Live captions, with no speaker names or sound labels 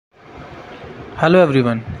Hello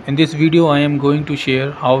everyone, in this video I am going to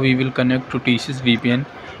share how we will connect to TCS VPN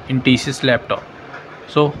in TCS laptop.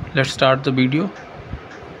 So let's start the video.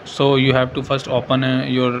 So you have to first open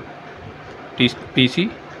your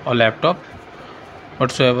PC or laptop,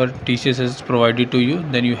 whatsoever TCS has provided to you.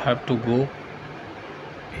 Then you have to go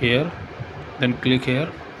here, then click here.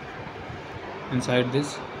 Inside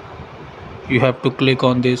this you have to click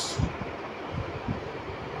on this,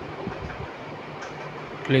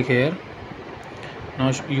 click here.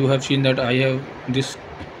 Now you have seen that I have this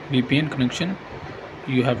VPN connection.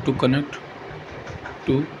 You have to connect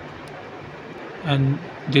to, and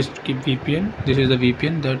this VPN, this is the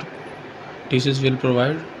VPN that TCS will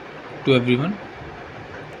provide to everyone.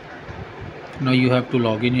 Now you have to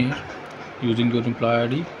log in here using your employee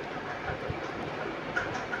ID.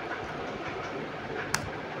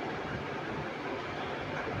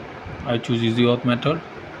 I choose easy auth method.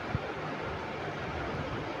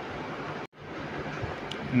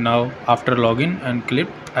 Now after login and click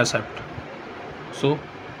accept. So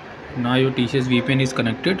now your TCS VPN is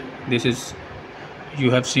connected. This is,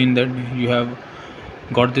 you have seen that you have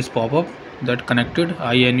got this pop-up that connected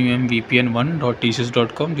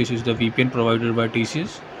inumvpn1.tcs.com. This is the VPN provided by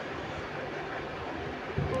TCS.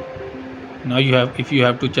 Now you have, if you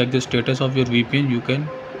have to check the status of your VPN, you can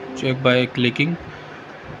check by clicking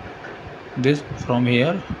this from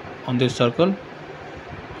here on this circle,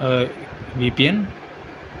 VPN.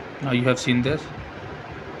 Now you have seen this.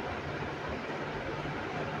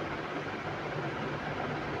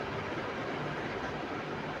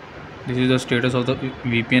 This is the status of the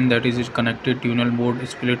VPN, that is connected, tunnel mode,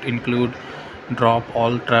 split, include, drop,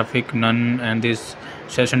 all traffic, none, and this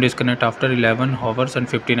session disconnect after 11 hours and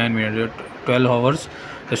 59 minutes. 12 hours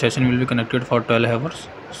the session will be connected for 12 hours.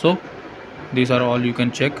 So these are all you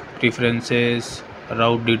can check: preferences,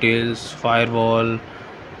 route details, firewall,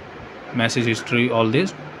 message history, all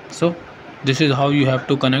this. So this is how you have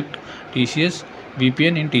to connect TCS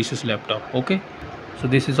VPN in TCS laptop. Okay, so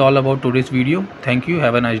this is all about today's video. Thank you,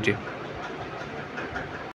 have a nice day.